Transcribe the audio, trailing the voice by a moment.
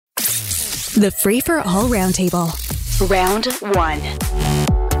The Free for All Roundtable. Round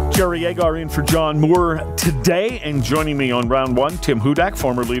 1. Jerry Agar in for John Moore today, and joining me on round 1, Tim Hudak,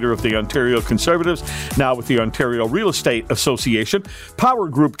 former leader of the Ontario Conservatives, now with the Ontario Real Estate Association,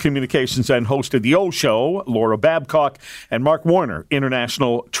 POWERGROUP Communications, and host of The O Show, Laura Babcock, and Mark Warner,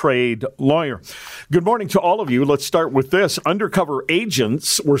 international trade lawyer. Good morning to all of you. Let's start with this. Undercover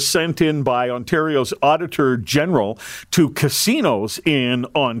agents were sent in by Ontario's Auditor General to casinos in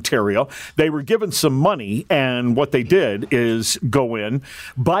Ontario. They were given some money, and what they did is go in,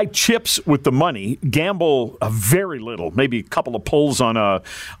 buy chips with the money, gamble a very little, maybe a couple of pulls on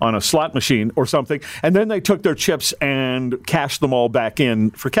a slot machine or something, and then they took their chips and cashed them all back in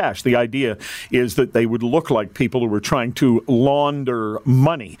for cash. The idea is that they would look like people who were trying to launder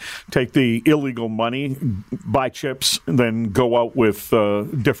money, take the illegal money, buy chips, and then go out with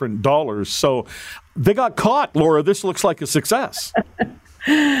different dollars. So they got caught, Laura. This looks like a success.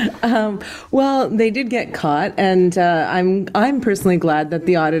 Well, they did get caught, and I'm personally glad that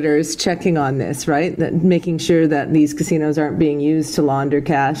the auditor is checking on this, right? That making sure that these casinos aren't being used to launder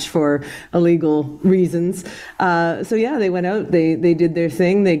cash for illegal reasons. So yeah, they went out, they did their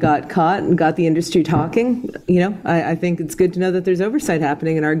thing, they got caught and got the industry talking. You know, I think it's good to know that there's oversight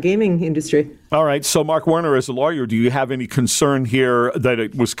happening in our gaming industry. All right. So, Mark Warner, as a lawyer, do you have any concern here that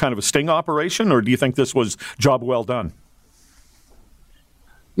it was kind of a sting operation, or do you think this was job well done?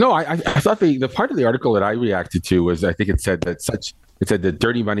 No, I thought the part of the article that I reacted to was, I think it said that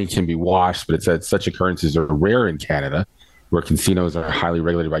dirty money can be washed, but it said such occurrences are rare in Canada, where casinos are highly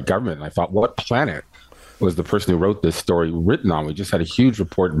regulated by government. And I thought, what planet was the person who wrote this story written on? We just had a huge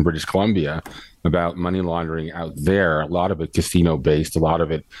report in British Columbia about money laundering out there, a lot of it casino-based, a lot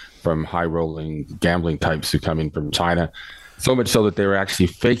of it from high-rolling gambling types who come in from China. So much so that they were actually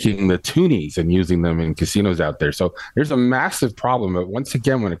faking the toonies and using them in casinos out there. So there's a massive problem. But once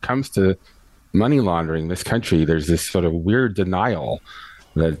again, when it comes to money laundering in this country, there's this sort of weird denial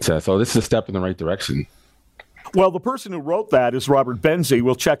that, so this is a step in the right direction. Well, the person who wrote that is Robert Benzie.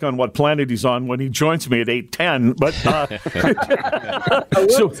 We'll check on what planet he's on when he joins me at 8:10. But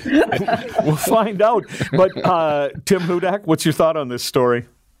so we'll find out. But Tim Hudak, what's your thought on this story?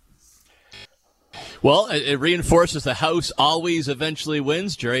 Well, it reinforces the house always eventually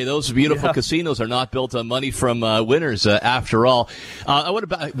wins, Jerry. Those beautiful casinos are not built on money from winners, after all. I want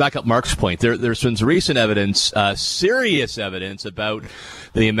to back up Mark's point. There's been recent evidence, serious evidence, about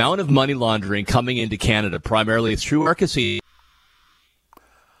the amount of money laundering coming into Canada, primarily through our casino.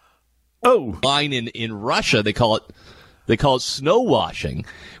 Line in Russia, they call it snow washing,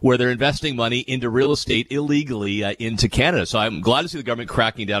 where they're investing money into real estate illegally into Canada. So I'm glad to see the government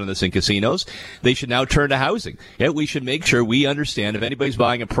cracking down on this in casinos. They should now turn to housing. Yeah, we should make sure we understand if anybody's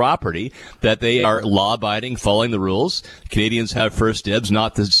buying a property that they are law-abiding, following the rules. Canadians have first dibs,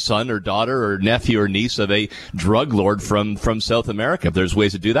 not the son or daughter or nephew or niece of a drug lord from South America. There's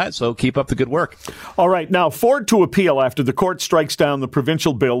ways to do that, so keep up the good work. All right. Now, Ford to appeal after the court strikes down the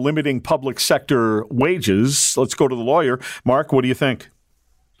provincial bill limiting public sector wages. Let's go to the lawyer. Mark, what do you think?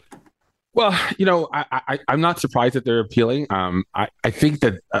 Well, you know, I'm not surprised that they're appealing. I think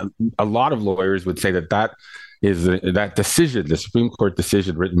that a lot of lawyers would say that decision, the Supreme Court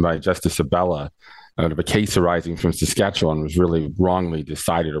decision written by Justice Abella, out of a case arising from Saskatchewan, was really wrongly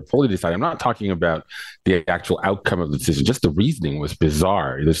decided or poorly decided. I'm not talking about the actual outcome of the decision, just the reasoning was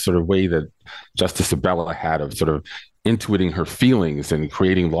bizarre. This sort of way that Justice Abella had of sort of intuiting her feelings and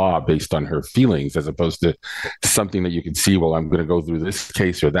creating law based on her feelings, as opposed to something that you can see, well, I'm going to go through this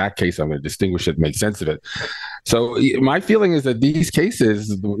case or that case, I'm going to distinguish it, make sense of it. So my feeling is that these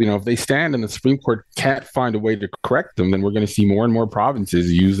cases, you know, if they stand and the Supreme Court can't find a way to correct them, then we're going to see more and more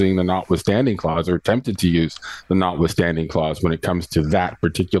provinces using the notwithstanding clause or attempted to use the notwithstanding clause when it comes to that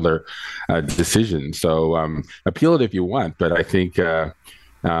particular decision. So appeal it if you want, but I think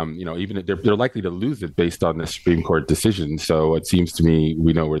you know, even they're likely to lose it based on the Supreme Court decision. So it seems to me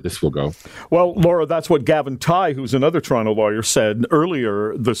we know where this will go. Well, Laura, that's what Gavin Tighe, who's another Toronto lawyer, said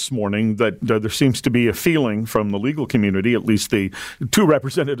earlier this morning, that there seems to be a feeling from the legal community, at least the two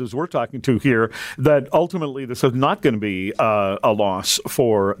representatives we're talking to here, that ultimately this is not going to be a loss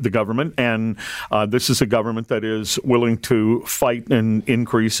for the government. And this is a government that is willing to fight an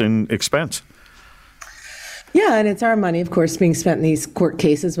increase in expense. Yeah, and it's our money, of course, being spent in these court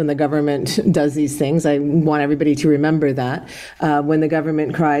cases when the government does these things. I want everybody to remember that. When the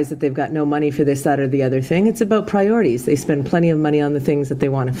government cries that they've got no money for this, that, or the other thing, it's about priorities. They spend plenty of money on the things that they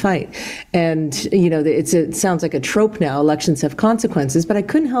want to fight. And, it sounds like a trope now. Elections have consequences, but I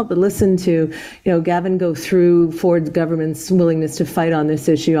couldn't help but listen to, Gavin go through Ford's government's willingness to fight on this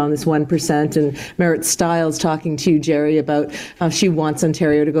issue, on this 1%, and Merritt Stiles talking to you, Jerry, about how she wants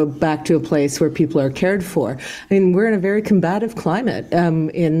Ontario to go back to a place where people are cared for. I mean, we're in a very combative climate,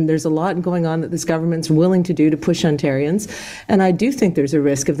 and there's a lot going on that this government's willing to do to push Ontarians. And I do think there's a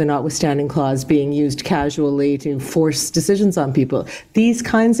risk of the notwithstanding clause being used casually to force decisions on people. These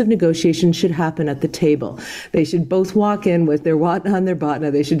kinds of negotiations should happen at the table. They should both walk in with their watna on their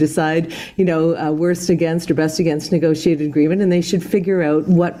botna. They should decide, worst against or best against negotiated agreement, and they should figure out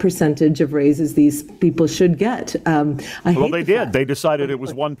what percentage of raises these people should get. They did. They decided it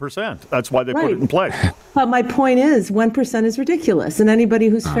was 1%. That's why they put it in place. But my point is 1% is ridiculous, and anybody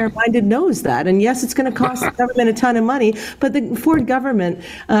who's fair-minded knows that. And yes, it's going to cost the government a ton of money, but the Ford government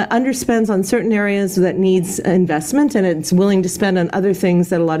underspends on certain areas that needs investment, and it's willing to spend on other things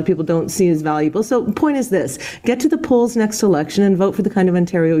that a lot of people don't see as valuable. So the point is this: get to the polls next election and vote for the kind of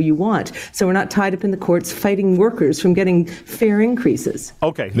Ontario you want, so we're not tied up in the courts fighting workers from getting fair increases.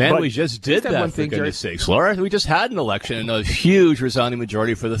 Okay. Man, we just did that, for goodness sakes, Laura. We just had an election and a huge resounding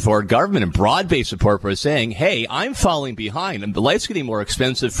majority for the Ford government, and broad-based support for saying, hey, I'm falling behind and the life's getting more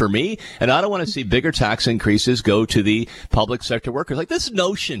expensive for me, and I don't want to see bigger tax increases go to the public sector workers. Like this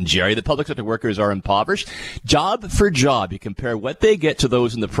notion, Jerry, that public sector workers are impoverished. Job for job, you compare what they get to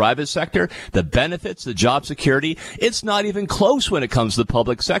those in the private sector, the benefits, the job security, it's not even close when it comes to the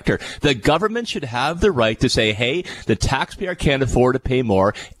public sector. The government should have the right to say, hey, the taxpayer can't afford to pay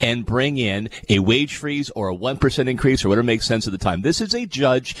more, and bring in a wage freeze or a 1% increase or whatever makes sense at the time. This is a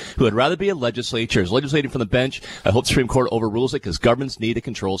judge who would rather be a legislature, is legislating from the bench. I hope the Supreme Court overrules it because governments need to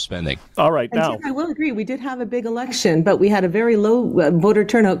control spending. All right, now. I will agree. We did have a big election, but we had a very low voter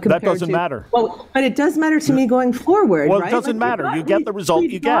turnout compared to... That doesn't matter. Well, but it does matter to me going forward, Well, right? it doesn't matter. You get the result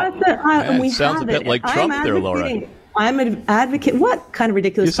you get. It sounds a bit like Trump there, Laura. I'm an advocate. What kind of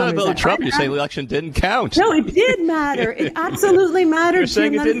ridiculous? You said about Trump. You're saying the election didn't count. No, it did matter. It absolutely mattered. You're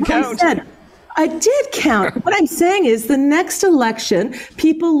saying it didn't count. I did count. What I'm saying is the next election,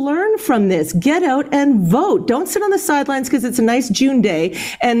 people learn from this. Get out and vote. Don't sit on the sidelines because it's a nice June day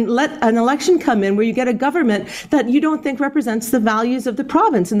and let an election come in where you get a government that you don't think represents the values of the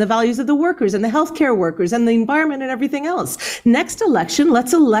province and the values of the workers and the healthcare workers and the environment and everything else. Next election,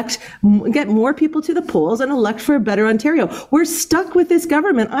 let's get more people to the polls and elect for a better Ontario. We're stuck with this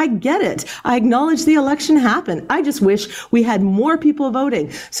government. I get it. I acknowledge the election happened. I just wish we had more people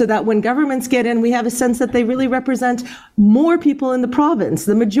voting so that when governments get in, we have a sense that they really represent more people in the province,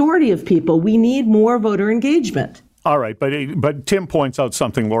 the majority of people. We need more voter engagement. All right, but Tim points out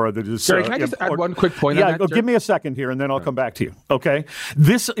something, Laura, that is... Sorry, can I just add one quick point on that? Yeah, give me a second here, and then I'll come back to you, okay?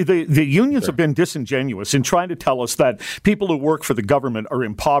 The unions have been disingenuous in trying to tell us that people who work for the government are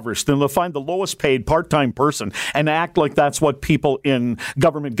impoverished, and they'll find the lowest paid part-time person and act like that's what people in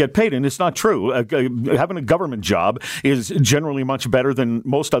government get paid, and it's not true. Having a government job is generally much better than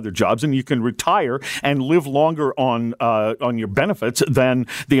most other jobs, and you can retire and live longer on your benefits than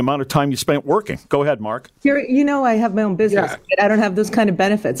the amount of time you spent working. Go ahead, Mark. I have my own business. But I don't have those kind of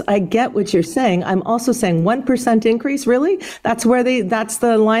benefits. I get what you're saying. I'm also saying 1% increase, really? That's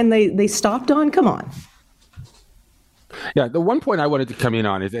the line they stopped on? Come on. Yeah, the one point I wanted to come in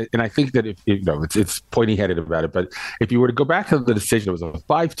on is, and I think that it's pointy-headed about it, but if you were to go back to the decision, it was a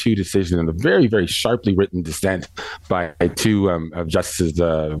 5-2 decision and a very, very sharply written dissent by two of Justices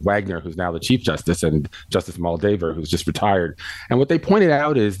Wagner, who's now the Chief Justice, and Justice Moldaver, who's just retired. And what they pointed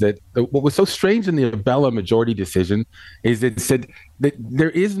out is that what was so strange in the Abella majority decision is it said that there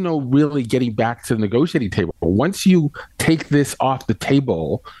is no really getting back to the negotiating table. Once you take this off the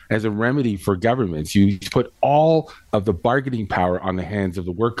table as a remedy for governments, you put all of the bargaining power on the hands of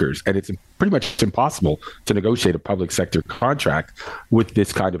the workers, and it's pretty much impossible to negotiate a public sector contract with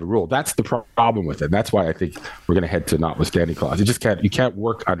this kind of a rule. That's the problem with it. And that's why I think we're going to head to notwithstanding clause. You can't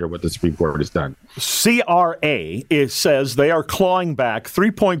work under what the Supreme Court has done. CRA says they are clawing back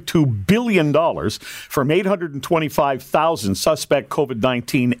 $3.2 billion from 825,000 suspect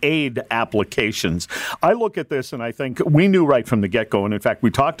COVID-19 aid applications. I look at this and I think we knew right from the get-go, and in fact,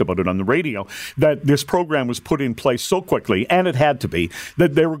 we talked about it on the radio, that this program was put in place so quickly, and it had to be,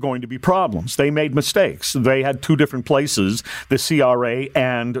 that there were going to be problems. They made mistakes. They had two different places, the CRA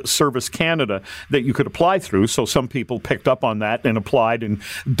and Service Canada, that you could apply through, so some people picked up on that and applied and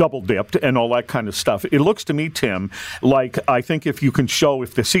double-dipped and all that kind of stuff. It looks to me, Tim, like I think if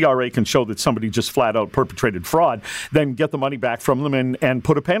the CRA can show that somebody just flat-out perpetrated fraud, then get the money back from them and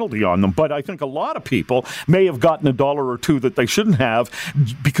put a penalty on them. But I think a lot of people may have gotten $1 or $2 that they shouldn't have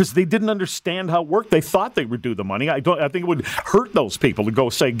because they didn't understand how it worked. They thought they would do the money. I think it would hurt those people to go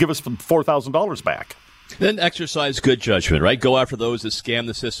say, give us $4,000 back. Then exercise good judgment, right? Go after those that scam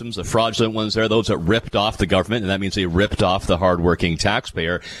the systems, the fraudulent ones there, those that ripped off the government, and that means they ripped off the hardworking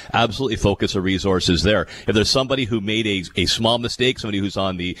taxpayer. Absolutely focus the resources there. If there's somebody who made a small mistake, somebody who's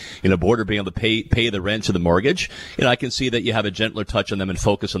on the border being able to pay the rent or the mortgage, I can see that you have a gentler touch on them and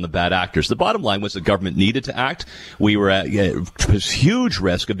focus on the bad actors. The bottom line was the government needed to act. We were at huge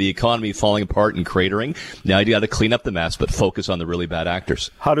risk of the economy falling apart and cratering. Now you got to clean up the mess, but focus on the really bad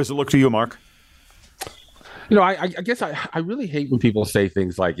actors. How does it look to you, Mark? I guess I really hate when people say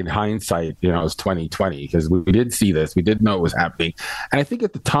things like, in hindsight, it's 2020, because we did see this. We did know it was happening. And I think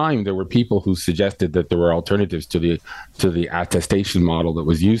at the time there were people who suggested that there were alternatives to the attestation model that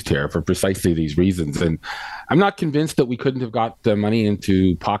was used here for precisely these reasons. And I'm not convinced that we couldn't have got the money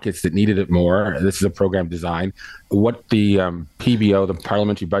into pockets that needed it more. This is a program design. What the PBO, the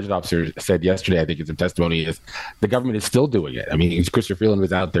Parliamentary Budget Officer, said yesterday, I think it's a testimony, is the government is still doing it. I mean, Christopher Freeland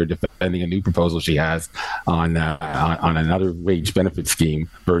was out there defending a new proposal she has on another wage benefit scheme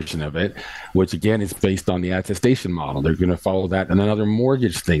version of it, which again is based on the attestation model. They're going to follow that and another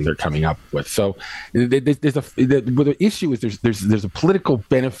mortgage thing they're coming up with. So the issue is there's a political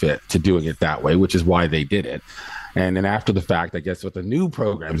benefit to doing it that way, which is why they did it. And then after the fact, I guess with the new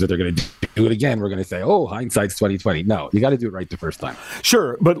programs that they're going to do it again, we're going to say, oh, hindsight's 2020. No, you got to do it right the first time.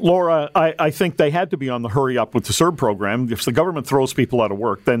 Sure. But Laura, I think they had to be on the hurry up with the CERB program. If the government throws people out of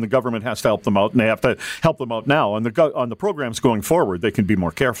work, then the government has to help them out, and they have to help them out now. And on the programs going forward, they can be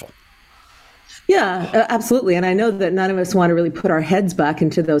more careful. Yeah, absolutely. And I know that none of us want to really put our heads back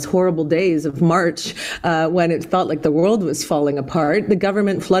into those horrible days of March when it felt like the world was falling apart. The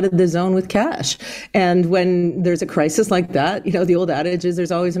government flooded the zone with cash. And when there's a crisis like that, the old adage is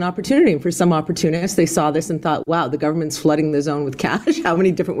there's always an opportunity. And for some opportunists, they saw this and thought, wow, the government's flooding the zone with cash. How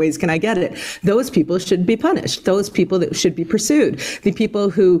many different ways can I get it? Those people should be punished. Those people that should be pursued. The people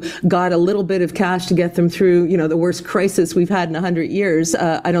who got a little bit of cash to get them through, the worst crisis we've had in 100 years,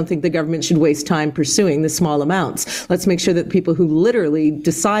 I don't think the government should waste time pursuing the small amounts. Let's make sure that people who literally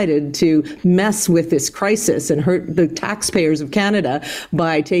decided to mess with this crisis and hurt the taxpayers of Canada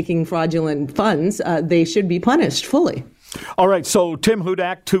by taking fraudulent funds, they should be punished fully. All right. So, Tim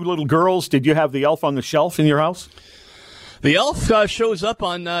Hudak, 2 little girls. Did you have the elf on the shelf in your house? The elf shows up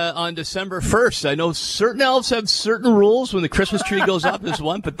on December 1st. I know certain elves have certain rules when the Christmas tree goes up is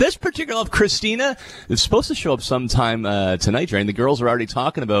one, but this particular elf, Christina, is supposed to show up sometime tonight, Jerry. And the girls are already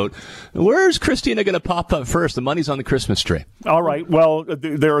talking about, where's Christina going to pop up first? The money's on the Christmas tree. All right. Well,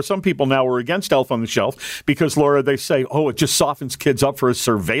 there are some people now who are against Elf on the Shelf because, Laura, they say, it just softens kids up for a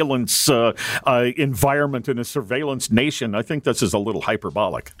surveillance environment and a surveillance nation. I think this is a little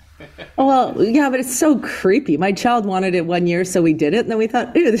hyperbolic. Well, yeah, but it's so creepy. My child wanted it one year, so we did it. And then we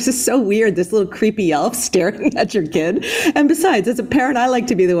thought, this is so weird, this little creepy elf staring at your kid. And besides, as a parent, I like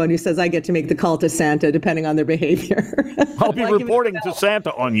to be the one who says I get to make the call to Santa, depending on their behavior. I'll be reporting to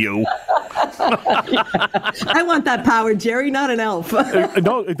Santa on you. I want that power, Jerry, not an elf.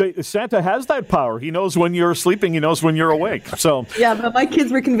 No, Santa has that power. He knows when you're sleeping. He knows when you're awake. So yeah, but my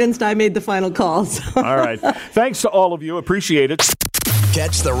kids were convinced I made the final calls. All right. Thanks to all of you. Appreciate it.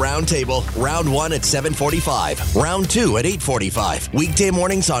 Catch the Roundtable, Round 1 at 7:45, Round 2 at 8:45. Weekday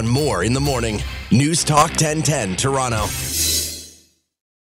mornings on More in the Morning. News Talk 1010 Toronto.